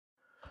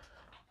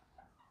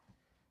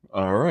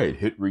All right,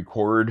 hit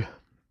record.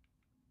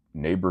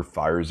 Neighbor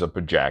fires up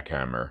a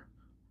jackhammer.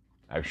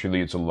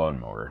 Actually, it's a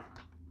lawnmower.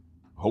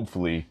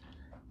 Hopefully,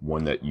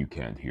 one that you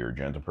can't hear,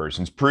 gentle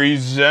persons.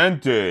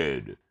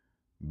 Presented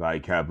by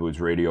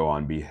Kaplowitz Radio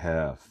on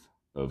behalf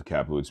of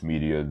Kaplowitz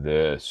Media.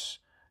 This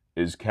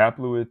is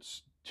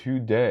Kaplowitz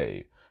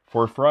Today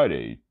for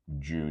Friday,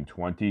 June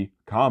 20,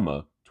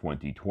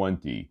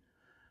 2020.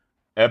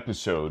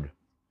 Episode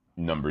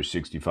number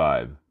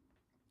 65.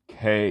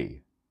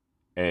 KAPLOWITZ.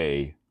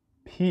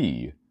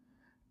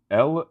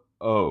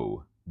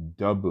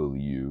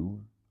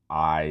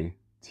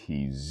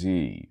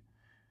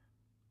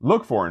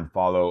 Look for and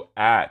follow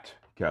at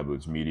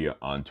Kaplowitz Media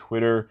on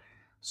Twitter.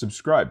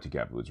 Subscribe to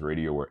Kaplowitz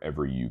Radio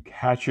wherever you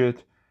catch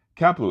it.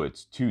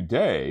 Kaplowitz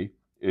Today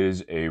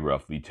is a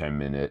roughly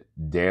 10-minute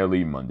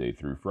daily Monday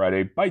through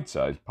Friday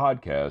bite-sized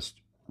podcast,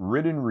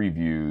 written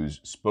reviews,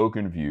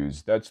 spoken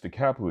views. That's the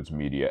Kaplowitz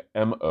Media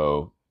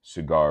MO,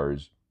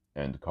 cigars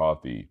and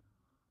coffee.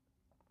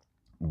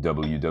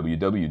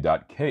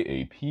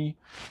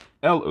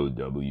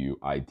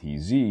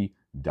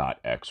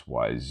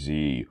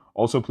 www.kaplowitz.xyz.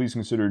 Also, please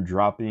consider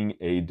dropping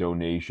a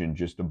donation,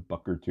 just $1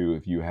 or $2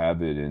 if you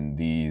have it in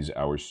these,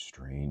 our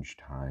strange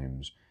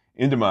times,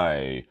 into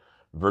my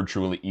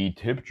virtual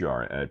e-tip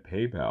jar at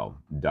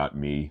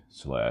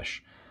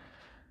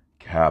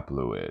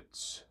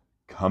paypal.me/Kaplowitz.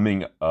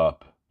 Coming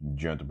up,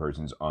 gentle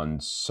persons, on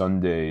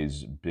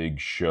Sunday's big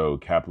show,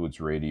 Kaplowitz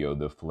Radio,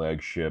 the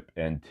flagship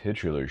and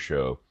titular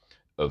show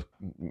of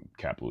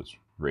Kaplowitz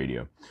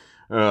Radio.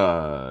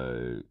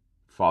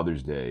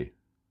 Father's Day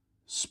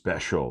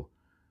special.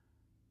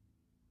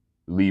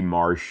 Lee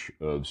Marsh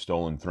of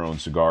Stolen Throne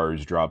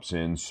Cigars drops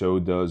in. So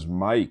does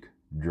Mike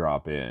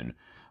drop in.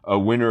 A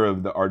winner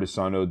of the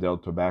Artesano del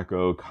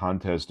Tobacco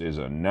contest is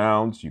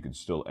announced. You can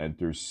still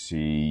enter.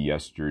 See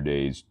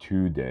yesterday's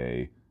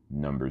Today,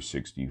 number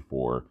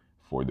 64,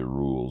 for the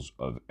rules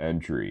of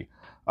entry.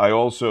 I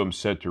also am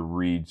set to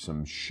read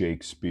some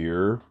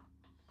Shakespeare,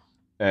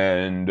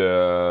 and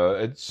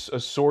it's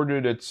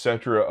assorted,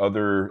 etc.,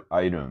 other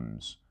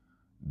items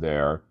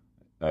there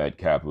at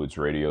Kaplowitz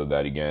Radio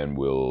that, again,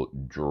 will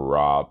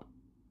drop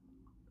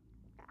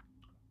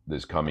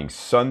this coming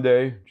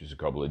Sunday, just a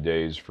couple of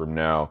days from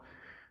now.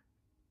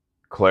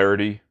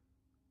 Clarity,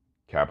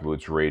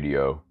 Kaplowitz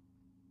Radio,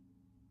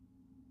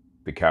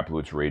 the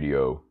Kaplowitz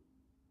Radio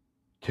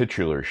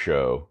titular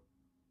show,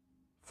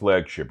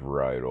 flagship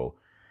varietal.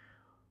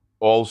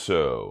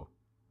 Also,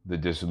 the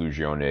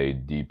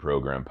Disillusione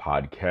Deprogram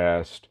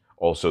podcast.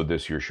 Also,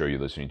 this here show you're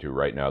listening to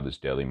right now, this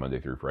daily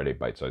Monday through Friday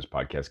bite-sized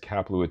podcast,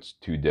 Kaplowitz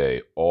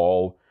Today.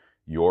 All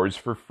yours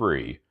for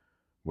free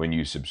when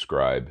you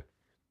subscribe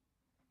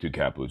to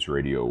Kaplowitz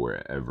Radio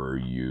wherever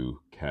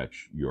you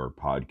catch your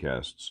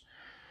podcasts.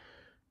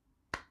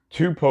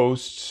 2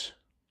 posts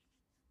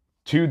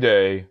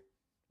today,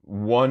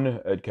 1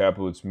 at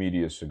Kaplowitz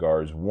Media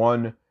Cigars,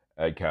 1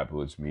 at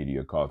Kaplowitz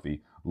Media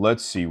Coffee.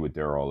 Let's see what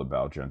they're all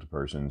about, gentle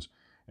persons.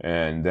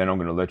 And then I'm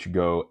going to let you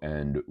go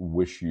and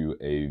wish you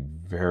a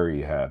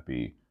very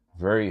happy,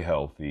 very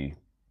healthy,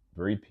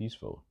 very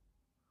peaceful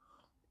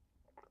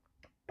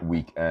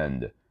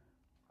weekend.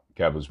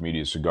 Kaplowitz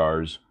Media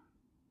Cigars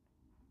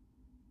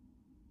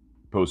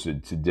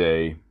posted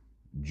today,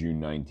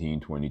 June 19,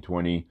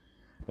 2020.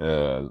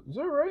 Is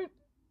that right?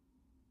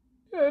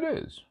 Yeah, it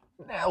is.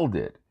 Nailed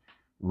it.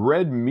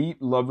 Red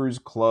Meat Lovers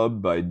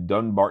Club by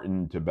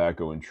Dunbarton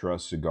Tobacco and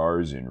Trust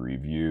Cigars in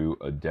review.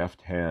 A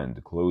deft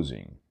hand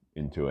closing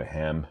into a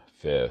ham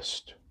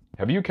fist.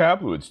 Have you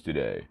Kaplowitz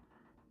today?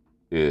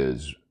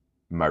 Is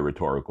my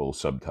rhetorical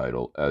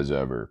subtitle as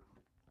ever.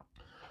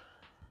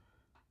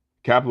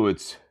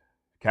 Kaplowitz,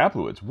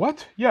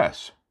 what?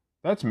 Yes,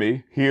 that's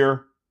me,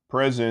 here,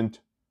 present.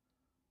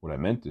 What I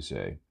meant to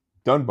say,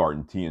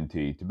 Dunbarton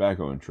TNT,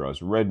 Tobacco and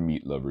Trust, Red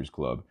Meat Lovers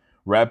Club.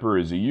 Wrapper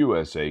is a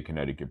USA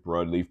Connecticut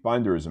broadleaf.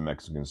 Binder is a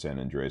Mexican San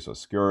Andres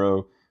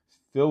Oscuro.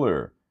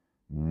 Filler,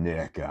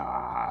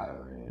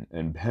 Nicaraguan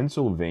and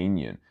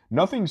Pennsylvanian.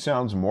 Nothing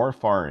sounds more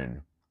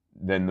foreign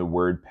than the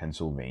word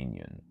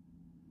Pennsylvanian.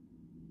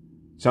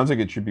 Sounds like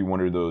it should be one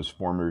of those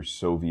former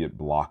Soviet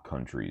bloc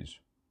countries.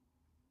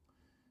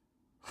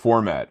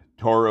 Format,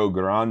 Toro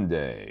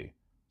Grande,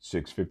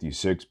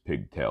 656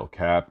 pigtail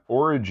cap.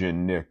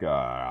 Origin,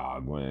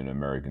 Nicaraguan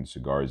American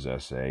Cigars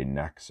S.A.,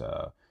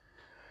 Nexa.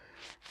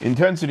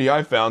 Intensity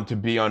I found to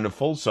be on the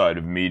full side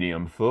of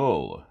medium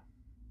full.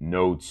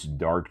 Notes,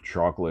 dark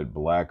chocolate,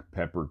 black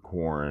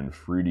peppercorn,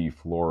 fruity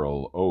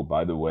floral. Oh,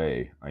 by the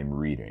way, I'm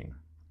reading.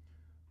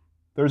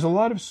 There's a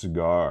lot of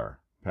cigar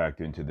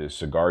packed into this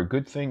cigar.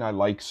 Good thing I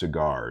like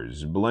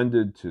cigars.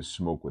 Blended to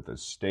smoke with a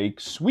steak.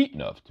 Sweet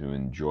enough to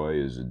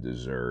enjoy as a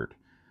dessert.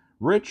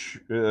 Rich,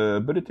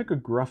 but a tick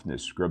of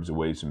gruffness scrubs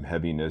away some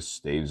heaviness,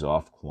 staves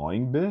off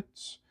clawing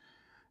bits.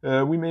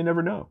 We may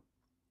never know.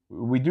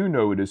 We do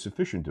know it is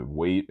sufficient of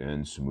weight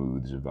and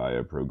smooths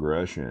via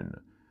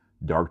progression.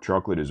 Dark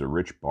chocolate is a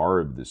rich bar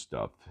of this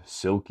stuff,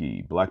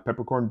 silky. Black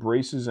peppercorn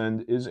braces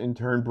and is in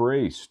turn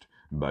braced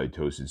by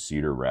toasted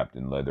cedar wrapped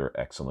in leather,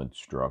 excellent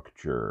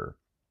structure.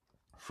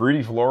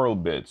 Fruity floral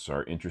bits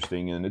are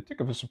interesting and a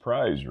tick of a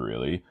surprise,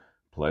 really,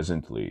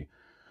 pleasantly.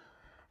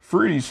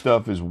 Fruity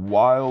stuff is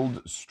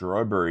wild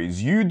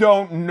strawberries. You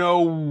don't know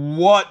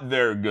what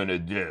they're gonna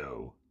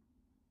do.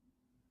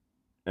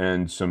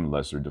 And some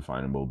lesser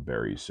definable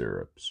berry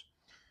syrups.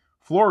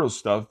 Floral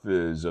stuff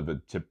is of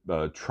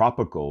a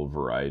tropical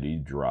variety,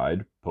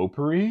 dried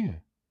potpourri.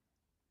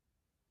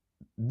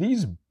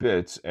 These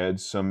bits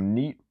add some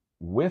neat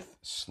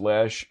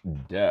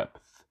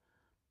width/depth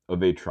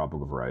of a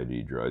tropical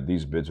variety dried.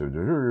 These bits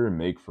are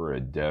make for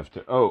a deft.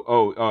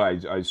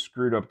 I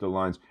screwed up the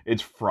lines.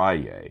 It's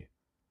Friday.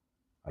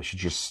 I should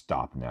just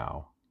stop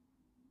now.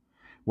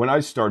 When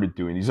I started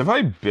doing these, have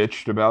I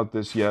bitched about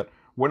this yet?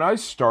 When I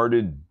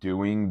started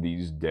doing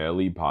these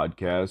daily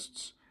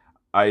podcasts,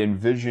 I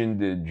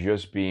envisioned it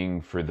just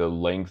being for the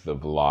length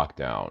of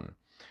lockdown.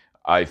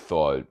 I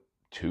thought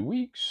 2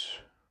 weeks?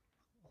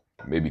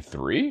 Maybe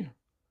 3?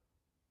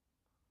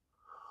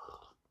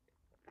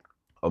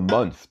 A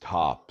month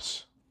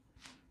tops.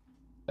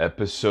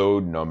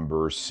 Episode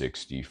number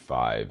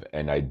 65,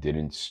 and I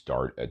didn't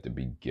start at the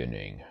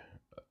beginning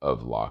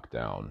of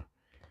lockdown.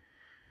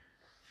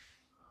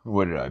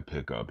 What did I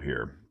pick up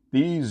here?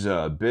 These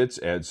bits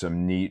add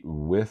some neat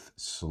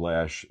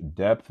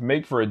width/depth,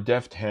 make for a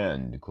deft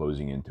hand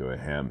closing into a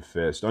ham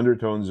fist.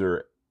 Undertones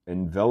are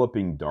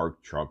enveloping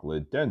dark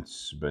chocolate,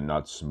 dense but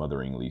not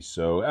smotheringly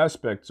so.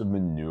 Aspects of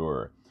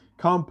manure,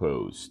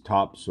 compost,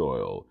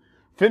 topsoil.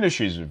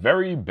 Finishes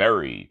very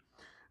berry.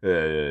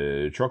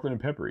 Chocolate and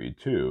peppery,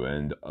 too,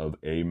 and of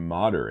a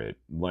moderate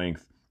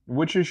length,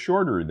 which is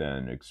shorter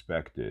than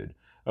expected.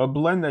 A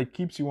blend that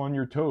keeps you on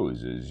your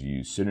toes as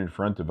you sit in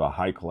front of a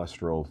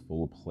high-cholesterol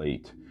full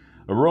plate.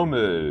 Aroma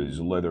is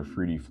leather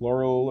fruity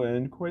floral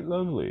and quite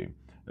lovely.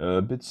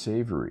 A bit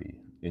savory,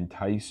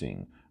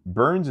 enticing.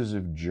 Burns as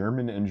if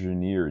German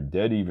engineered,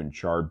 dead even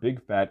char,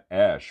 big fat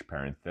ash.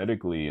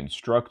 Parenthetically,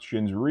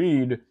 instructions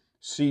read,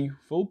 C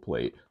full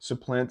plate.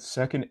 Supplant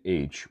second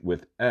H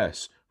with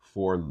S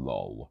for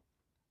lull.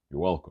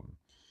 You're welcome.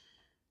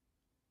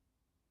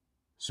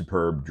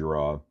 Superb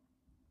draw.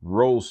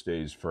 Roll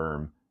stays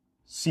firm.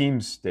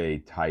 Seams stay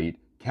tight.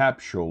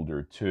 Cap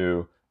shoulder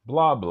 2.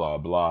 Blah, blah,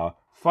 blah.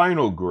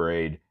 Final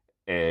grade,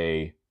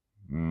 A-.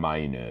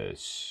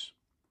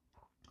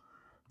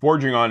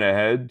 Forging on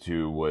ahead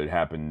to what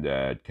happened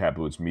at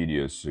Kaplowitz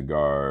Media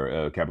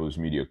Kaplowitz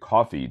Media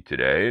Coffee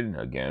today.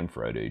 Again,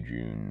 Friday,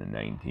 June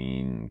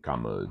 19,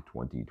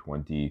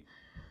 2020.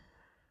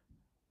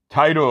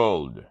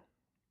 Titled,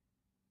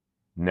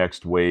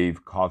 Next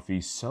Wave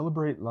Coffee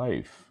Celebrate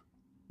Life.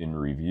 In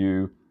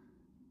review,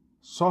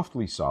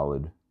 softly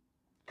solid,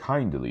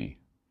 kindly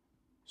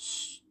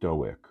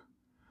stoic.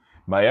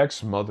 My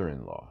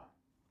ex-mother-in-law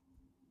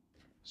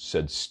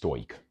said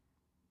stoic.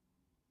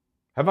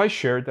 Have I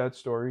shared that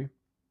story?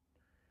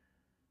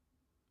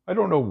 I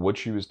don't know what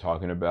she was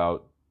talking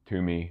about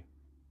to me,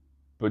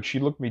 but she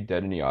looked me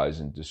dead in the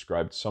eyes and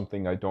described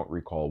something I don't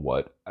recall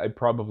what. I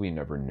probably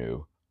never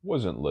knew.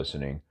 Wasn't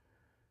listening.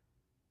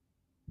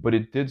 But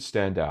it did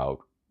stand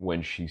out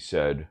when she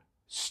said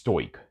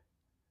stoic.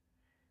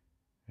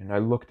 And I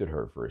looked at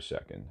her for a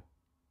second.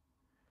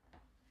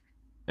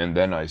 And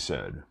then I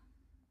said,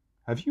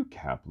 have you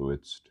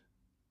Kaplowitzed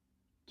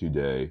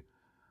today?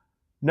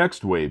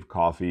 Next Wave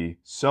Coffee,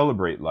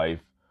 Celebrate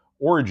Life,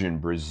 origin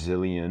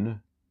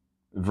Brazilian,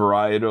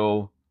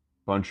 varietal,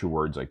 bunch of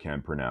words I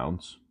can't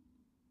pronounce.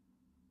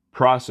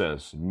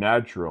 Process,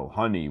 natural,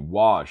 honey,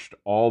 washed,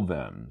 all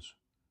thems.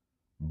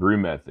 Brew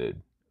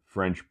method,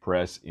 French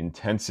press,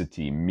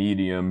 intensity,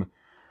 medium.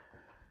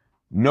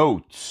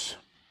 Notes,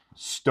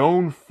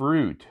 stone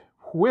fruit,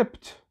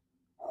 whipped,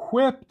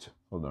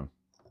 hold on.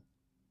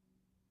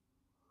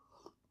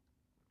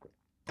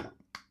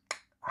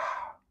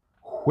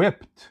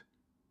 Whipped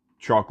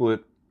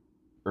chocolate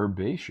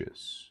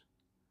herbaceous.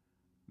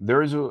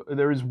 There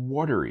is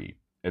watery,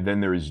 and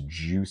then there is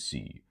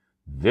juicy.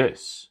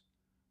 This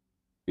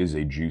is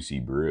a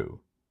juicy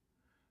brew.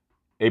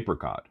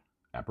 Apricot,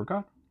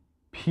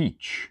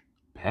 peach,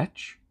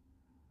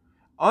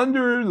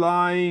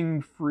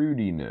 underlying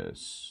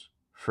fruitiness,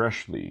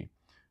 freshly.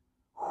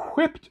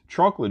 Whipped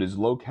chocolate is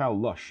low-cal,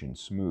 lush, and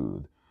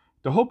smooth.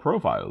 The whole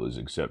profile is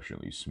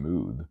exceptionally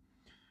smooth.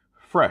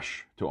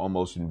 Fresh to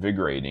almost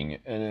invigorating,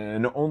 and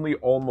an only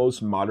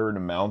almost moderate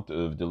amount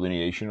of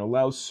delineation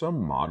allows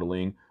some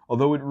modeling,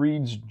 although it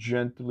reads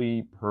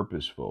gently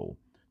purposeful.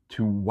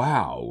 To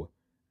wow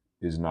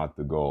is not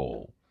the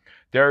goal.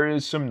 There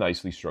is some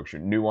nicely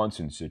structured nuance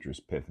in citrus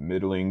pith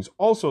middlings.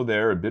 Also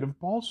there, a bit of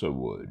balsa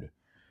wood.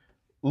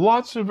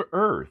 Lots of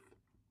earth.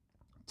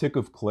 Tick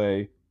of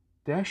clay.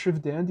 Dash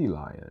of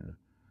dandelion.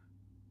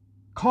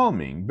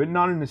 Calming, but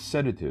not in a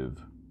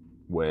sedative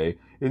way.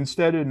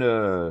 Instead in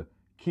a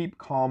keep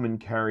calm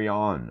and carry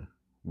on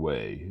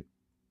way.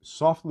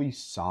 Softly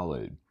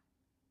solid.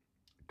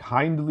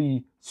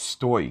 Kindly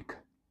stoic.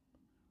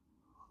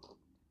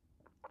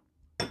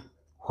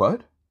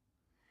 What?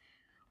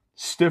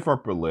 Stiff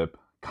upper lip,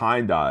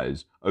 kind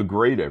eyes, a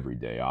great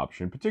everyday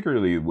option,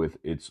 particularly with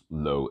its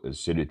low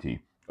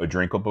acidity. A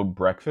drinkable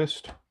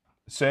breakfast,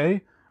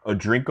 say, A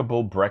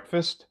drinkable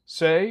breakfast,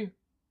 say?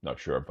 Not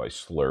sure if I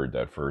slurred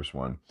that first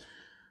one.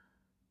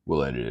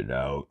 We'll edit it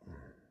out.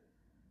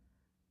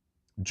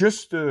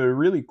 Just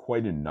really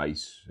quite a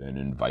nice and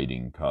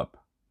inviting cup.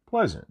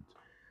 Pleasant.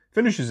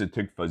 Finishes a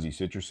tick fuzzy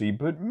citrusy,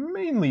 but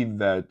mainly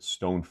that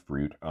stone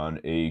fruit on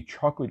a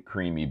chocolate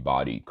creamy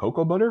body.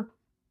 Cocoa butter?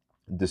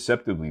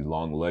 Deceptively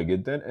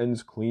long-legged, that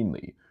ends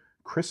cleanly,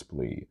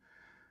 crisply,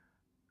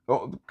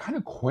 kind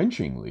of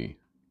quenchingly,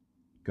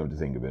 come to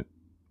think of it.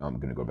 I'm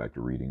going to go back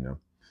to reading now.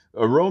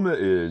 Aroma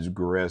is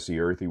grassy,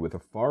 earthy, with a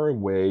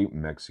faraway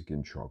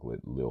Mexican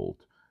chocolate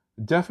lilt.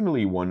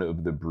 Definitely one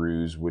of the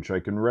brews which I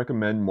can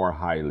recommend more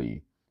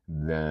highly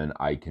than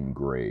I can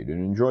grade.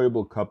 An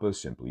enjoyable cuppa,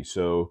 simply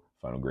so.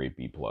 Final grade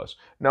B+.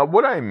 Now,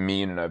 what I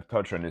mean, and I've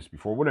touched on this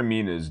before, what I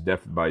mean is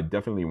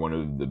definitely one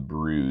of the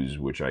brews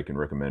which I can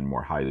recommend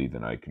more highly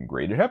than I can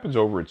grade. It happens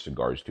over at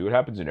cigars, too. It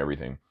happens in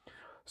everything.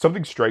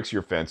 Something strikes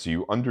your fancy,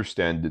 you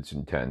understand its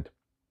intent.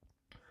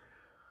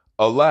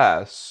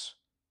 Alas,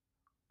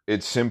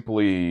 it's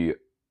simply,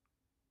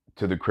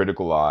 to the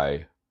critical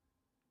eye,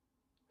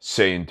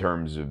 say in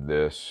terms of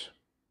this,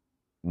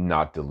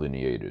 not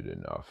delineated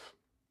enough.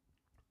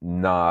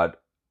 Not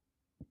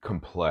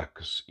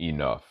complex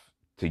enough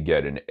to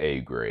get an A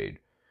grade,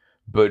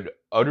 but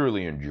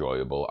utterly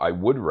enjoyable. I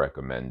would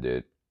recommend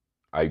it.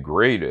 I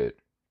grade it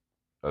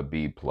a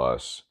B+.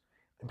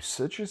 I'm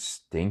such a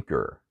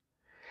stinker.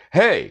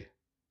 Hey!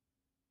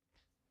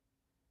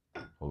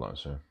 Hold on a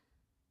second.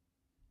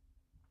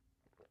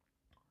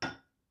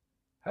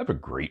 Have a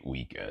great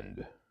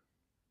weekend.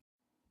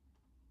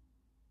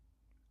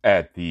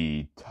 At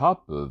the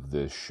top of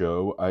this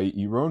show, I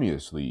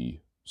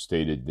erroneously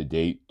stated the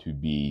date to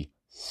be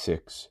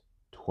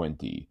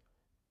 6/20.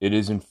 It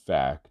is in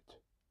fact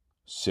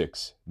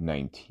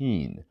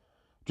 6/19.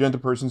 Gentle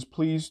persons,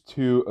 please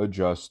to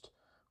adjust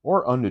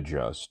or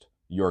unadjust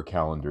your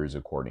calendars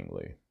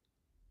accordingly.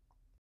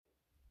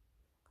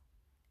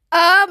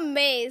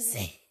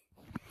 Amazing.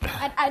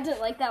 I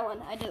didn't like that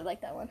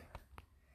one.